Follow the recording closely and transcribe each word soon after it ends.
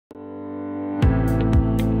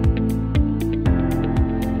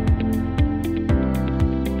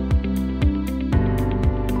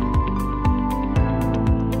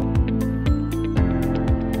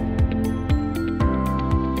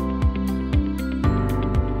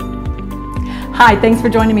Hi, thanks for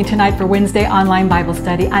joining me tonight for Wednesday online Bible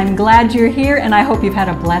study. I'm glad you're here and I hope you've had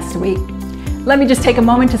a blessed week. Let me just take a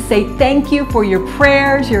moment to say thank you for your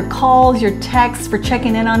prayers, your calls, your texts, for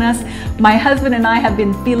checking in on us. My husband and I have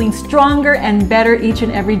been feeling stronger and better each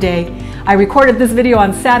and every day. I recorded this video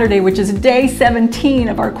on Saturday, which is day 17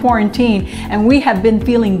 of our quarantine, and we have been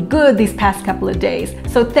feeling good these past couple of days.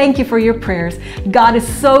 So thank you for your prayers. God is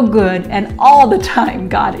so good, and all the time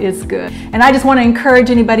God is good. And I just want to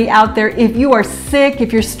encourage anybody out there, if you are sick,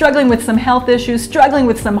 if you're struggling with some health issues, struggling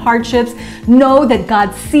with some hardships, know that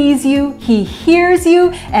God sees you, He hears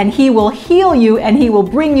you, and He will heal you, and He will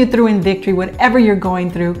bring you through in victory, whatever you're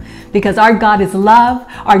going through. Because our God is love,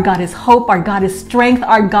 our God is hope, our God is strength,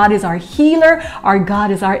 our God is our healer, our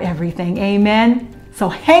God is our everything. Amen. So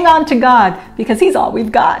hang on to God, because He's all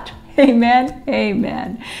we've got. Amen.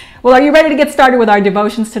 Amen. Well, are you ready to get started with our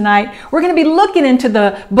devotions tonight? We're going to be looking into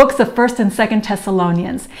the books of 1st and 2nd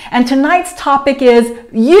Thessalonians. And tonight's topic is,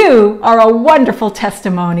 you are a wonderful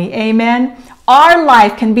testimony. Amen. Our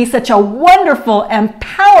life can be such a wonderful and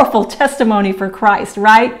powerful testimony for Christ,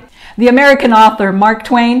 right? The American author Mark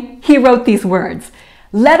Twain, he wrote these words: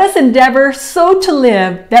 "Let us endeavor so to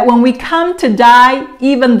live that when we come to die,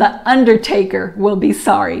 even the undertaker will be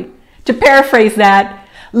sorry." To paraphrase that,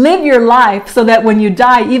 live your life so that when you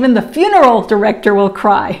die, even the funeral director will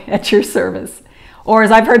cry at your service. Or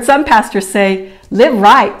as I've heard some pastors say, live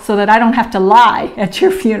right so that I don't have to lie at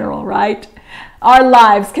your funeral, right? Our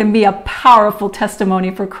lives can be a powerful testimony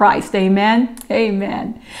for Christ. Amen.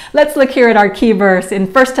 Amen. Let's look here at our key verse in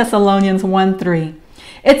 1 Thessalonians 1:3.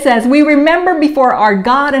 It says, "We remember before our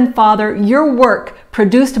God and Father your work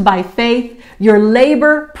produced by faith, your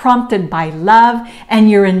labor prompted by love, and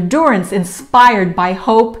your endurance inspired by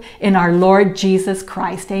hope in our Lord Jesus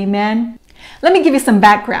Christ." Amen. Let me give you some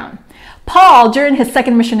background. Paul, during his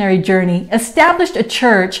second missionary journey, established a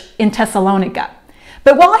church in Thessalonica.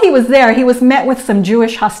 But while he was there, he was met with some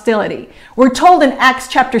Jewish hostility. We're told in Acts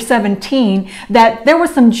chapter 17 that there were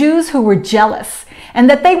some Jews who were jealous, and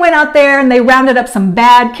that they went out there and they rounded up some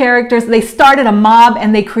bad characters. They started a mob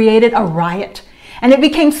and they created a riot. And it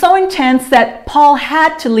became so intense that Paul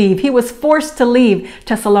had to leave. He was forced to leave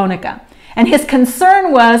Thessalonica. And his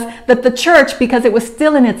concern was that the church, because it was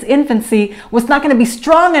still in its infancy, was not going to be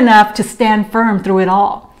strong enough to stand firm through it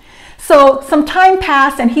all. So some time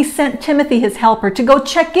passed and he sent Timothy, his helper, to go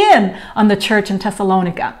check in on the church in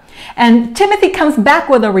Thessalonica. And Timothy comes back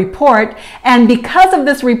with a report, and because of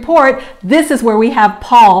this report, this is where we have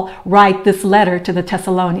Paul write this letter to the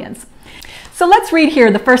Thessalonians. So let's read here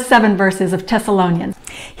the first 7 verses of Thessalonians.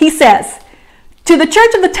 He says, "To the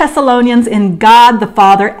church of the Thessalonians in God the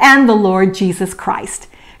Father and the Lord Jesus Christ,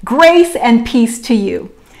 grace and peace to you.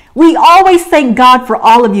 We always thank God for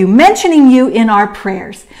all of you, mentioning you in our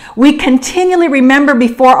prayers. We continually remember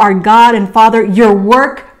before our God and Father your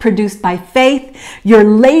work produced by faith, your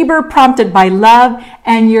labor prompted by love,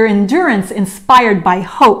 and your endurance inspired by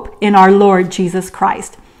hope in our Lord Jesus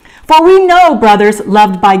Christ. For we know, brothers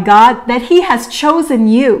loved by God, that He has chosen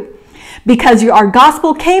you, because our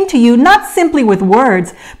gospel came to you not simply with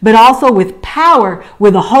words, but also with power,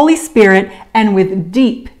 with the Holy Spirit, and with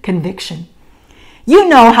deep conviction. You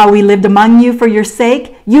know how we lived among you for your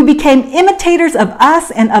sake. You became imitators of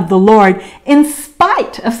us and of the Lord in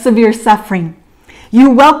spite of severe suffering.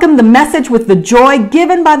 You welcomed the message with the joy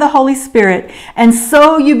given by the Holy Spirit, and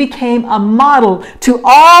so you became a model to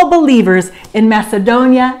all believers in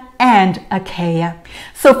Macedonia and Achaia."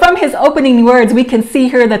 So from his opening words, we can see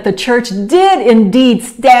here that the church did indeed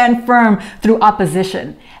stand firm through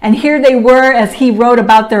opposition. And here they were, as he wrote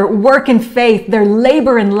about their work in faith, their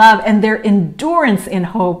labor in love, and their endurance in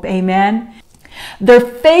hope. Amen. Their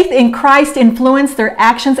faith in Christ influenced their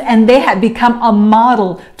actions, and they had become a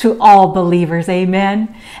model to all believers. Amen.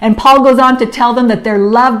 And Paul goes on to tell them that they're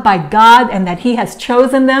loved by God and that He has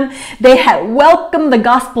chosen them. They had welcomed the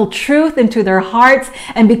gospel truth into their hearts,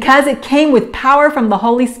 and because it came with power from the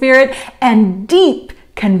Holy Spirit and deep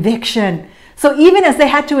conviction. So even as they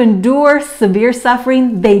had to endure severe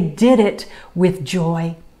suffering, they did it with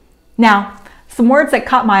joy. Now, some words that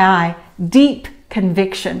caught my eye: deep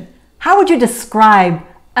conviction. How would you describe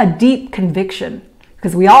a deep conviction?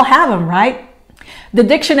 Because we all have them, right? The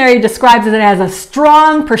dictionary describes it as a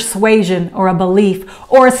strong persuasion or a belief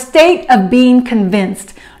or a state of being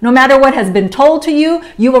convinced. No matter what has been told to you,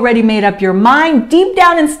 you've already made up your mind deep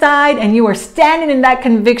down inside, and you are standing in that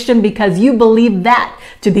conviction because you believe that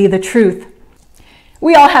to be the truth.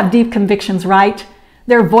 We all have deep convictions, right?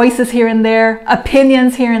 There are voices here and there,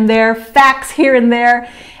 opinions here and there, facts here and there.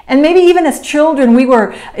 And maybe even as children, we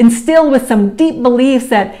were instilled with some deep beliefs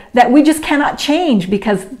that we just cannot change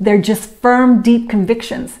because they're just firm, deep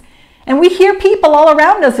convictions. And we hear people all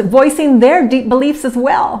around us voicing their deep beliefs as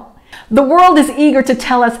well. The world is eager to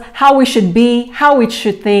tell us how we should be, how we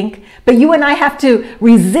should think, but you and I have to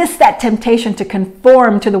resist that temptation to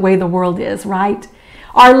conform to the way the world is, right?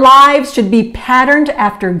 Our lives should be patterned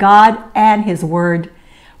after God and His Word.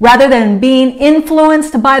 Rather than being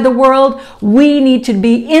influenced by the world, we need to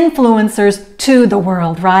be influencers to the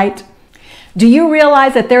world, right? Do you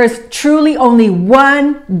realize that there is truly only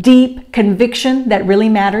one deep conviction that really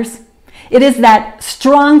matters? It is that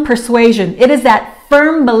strong persuasion. It is that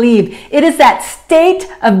firm belief. It is that state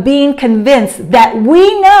of being convinced that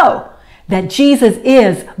we know that Jesus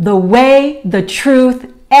is the way, the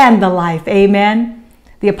truth, and the life. Amen.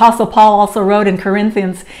 The Apostle Paul also wrote in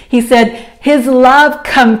Corinthians, he said, his love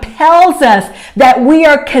compels us that we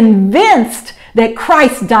are convinced that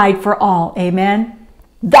Christ died for all. Amen.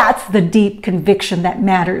 That's the deep conviction that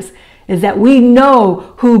matters, is that we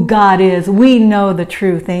know who God is. We know the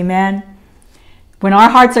truth. Amen. When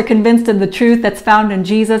our hearts are convinced of the truth that's found in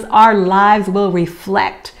Jesus, our lives will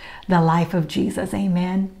reflect the life of Jesus.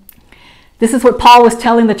 Amen. This is what Paul was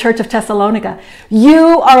telling the church of Thessalonica.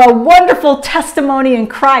 You are a wonderful testimony in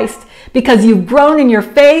Christ because you've grown in your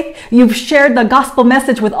faith, you've shared the gospel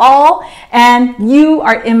message with all, and you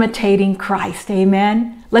are imitating Christ.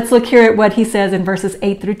 Amen. Let's look here at what he says in verses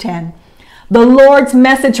 8 through 10. The Lord's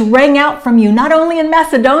message rang out from you, not only in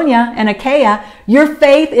Macedonia and Achaia. Your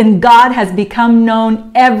faith in God has become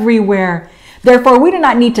known everywhere. Therefore, we do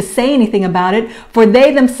not need to say anything about it, for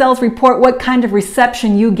they themselves report what kind of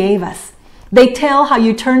reception you gave us. They tell how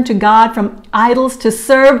you turned to God from idols to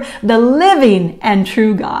serve the living and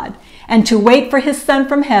true God, and to wait for His Son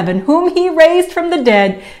from heaven, whom He raised from the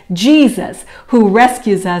dead, Jesus, who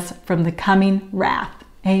rescues us from the coming wrath.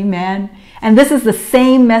 Amen. And this is the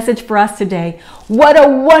same message for us today. What a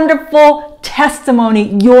wonderful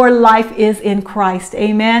testimony your life is in Christ.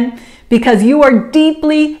 Amen. Because you are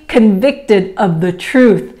deeply convicted of the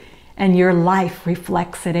truth and your life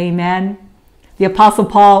reflects it. Amen. The Apostle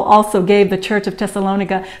Paul also gave the church of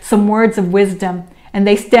Thessalonica some words of wisdom, and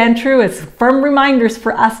they stand true as firm reminders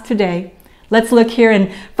for us today. Let's look here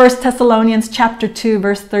in 1 Thessalonians chapter 2,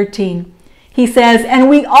 verse 13. He says, and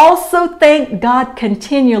we also thank God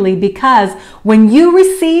continually because when you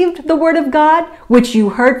received the word of God, which you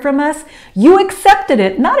heard from us, you accepted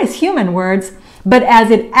it, not as human words, but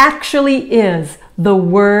as it actually is, the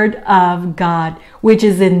word of God, which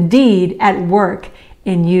is indeed at work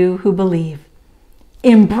in you who believe.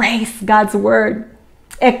 Embrace God's word.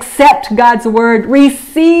 Accept God's word.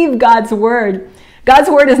 Receive God's word. God's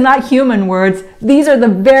word is not human words. These are the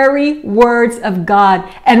very words of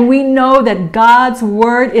God. And we know that God's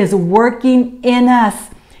word is working in us.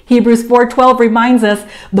 Hebrews 4:12 reminds us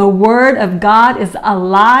the word of God is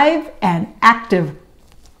alive and active.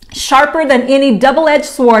 Sharper than any double-edged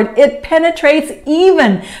sword, it penetrates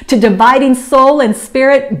even to dividing soul and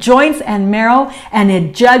spirit, joints and marrow, and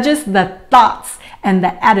it judges the thoughts and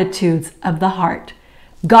the attitudes of the heart.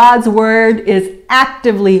 God's word is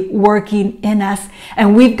actively working in us,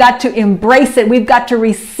 and we've got to embrace it. We've got to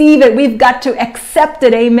receive it. We've got to accept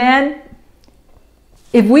it. Amen.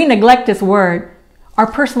 If we neglect His word, our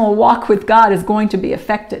personal walk with God is going to be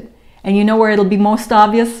affected. And you know where it'll be most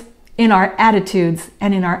obvious? In our attitudes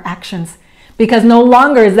and in our actions. Because no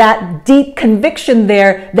longer is that deep conviction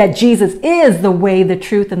there that Jesus is the way, the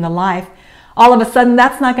truth, and the life. All of a sudden,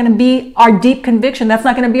 that's not going to be our deep conviction. That's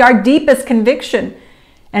not going to be our deepest conviction.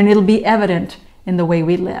 And it'll be evident in the way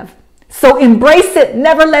we live. So embrace it.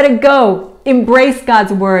 Never let it go. Embrace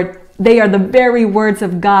God's word. They are the very words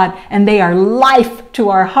of God, and they are life to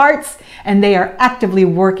our hearts, and they are actively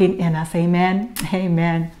working in us. Amen.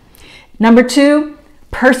 Amen. Number 2,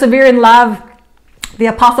 persevere in love. The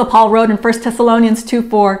Apostle Paul wrote in 1 Thessalonians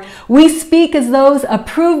 2:4, we speak as those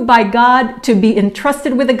approved by God to be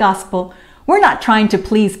entrusted with the gospel. We're not trying to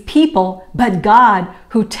please people, but God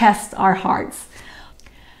who tests our hearts.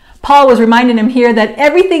 Paul was reminding him here that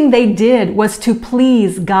everything they did was to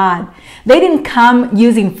please God. They didn't come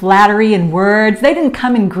using flattery and words. They didn't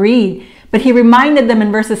come in greed. But he reminded them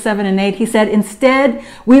in verses 7 and 8, he said, instead,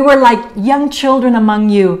 we were like young children among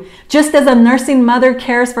you. Just as a nursing mother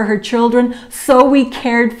cares for her children, so we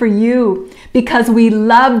cared for you because we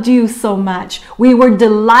loved you so much. We were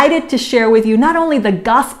delighted to share with you not only the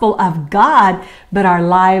gospel of God, but our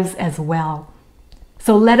lives as well.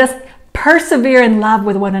 So let us persevere in love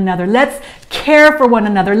with one another. Let's care for one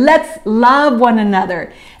another. Let's love one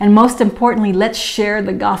another. And most importantly, let's share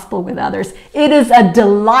the gospel with others. It is a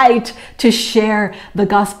delight to share the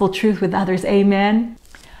gospel truth with others. Amen.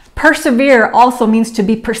 Persevere also means to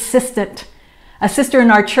be persistent. A sister in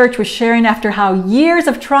our church was sharing after how years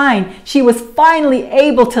of trying, she was finally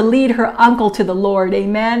able to lead her uncle to the Lord.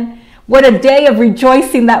 Amen. What a day of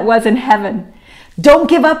rejoicing that was in heaven. Don't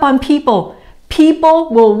give up on people. People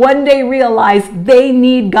will one day realize they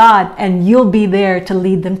need God, and you'll be there to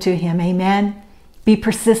lead them to Him. Amen. Be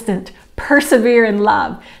persistent. Persevere in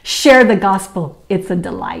love. Share the gospel. It's a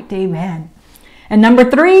delight. Amen. And number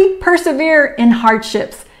 3, persevere in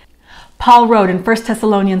hardships. Paul wrote in 1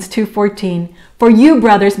 Thessalonians 2:14, "For you,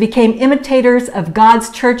 brothers, became imitators of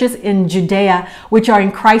God's churches in Judea, which are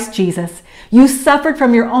in Christ Jesus. You suffered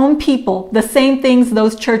from your own people the same things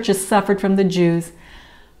those churches suffered from the Jews."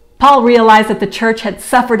 Paul realized that the church had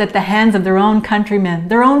suffered at the hands of their own countrymen,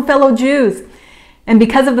 their own fellow Jews. And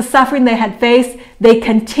because of the suffering they had faced, they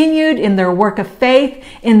continued in their work of faith,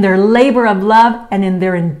 in their labor of love, and in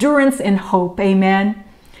their endurance in hope. Amen.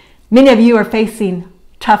 Many of you are facing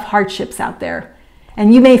tough hardships out there,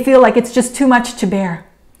 and you may feel like it's just too much to bear.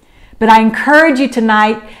 But I encourage you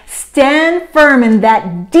tonight, stand firm in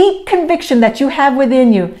that deep conviction that you have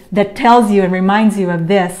within you that tells you and reminds you of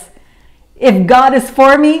this: if God is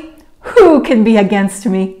for me, who can be against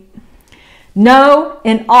me? No,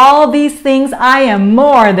 in all these things I am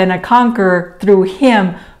more than a conqueror through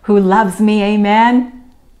Him who loves me. Amen.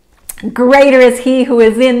 Greater is He who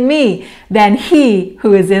is in me than he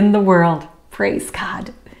who is in the world. Praise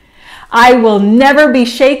God. I will never be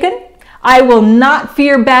shaken. I will not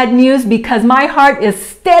fear bad news because my heart is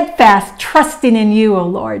steadfast, trusting in you, O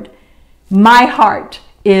Lord. My heart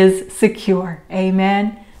is secure.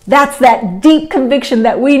 Amen. That's that deep conviction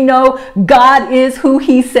that we know God is who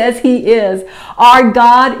He says He is. Our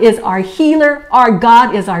God is our healer. Our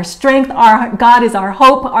God is our strength. Our God is our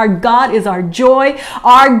hope. Our God is our joy.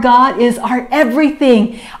 Our God is our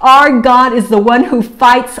everything. Our God is the one who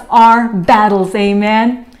fights our battles.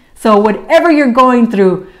 Amen. So whatever you're going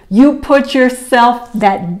through, you put yourself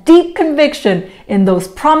that deep conviction in those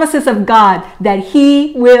promises of God that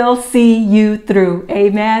He will see you through.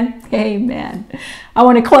 Amen. Amen. I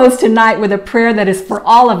want to close tonight with a prayer that is for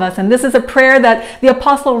all of us. And this is a prayer that the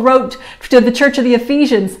apostle wrote to the church of the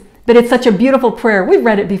Ephesians. But it's such a beautiful prayer. We've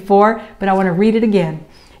read it before, but I want to read it again.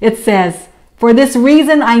 It says, "For this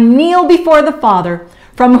reason I kneel before the Father,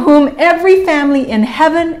 from whom every family in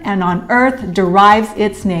heaven and on earth derives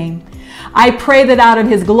its name. I pray that out of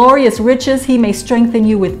His glorious riches He may strengthen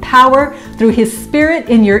you with power through His Spirit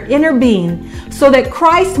in your inner being, so that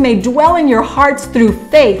Christ may dwell in your hearts through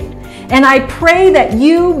faith. And I pray that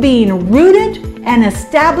you, being rooted and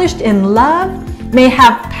established in love, may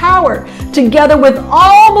have power, together with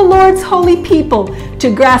all the Lord's holy people,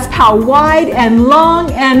 to grasp how wide and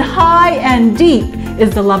long and high and deep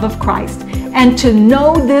is the love of Christ, and to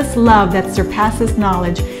know this love that surpasses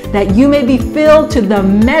knowledge, that you may be filled to the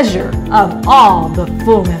measure of all the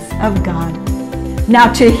fullness of God.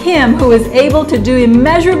 Now to Him who is able to do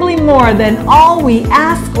immeasurably more than all we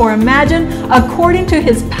ask or imagine, according to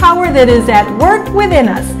His power that is at work within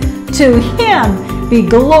us, to Him be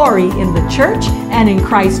glory in the church and in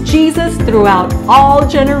Christ Jesus throughout all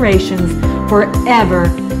generations, forever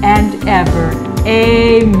and ever.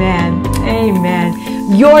 Amen.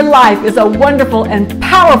 Amen. Your life is a wonderful and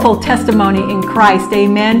powerful testimony in Christ.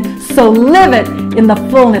 Amen. So live it in the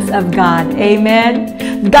fullness of God.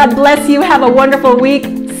 Amen. God bless you. Have a wonderful week.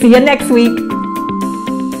 See you next week.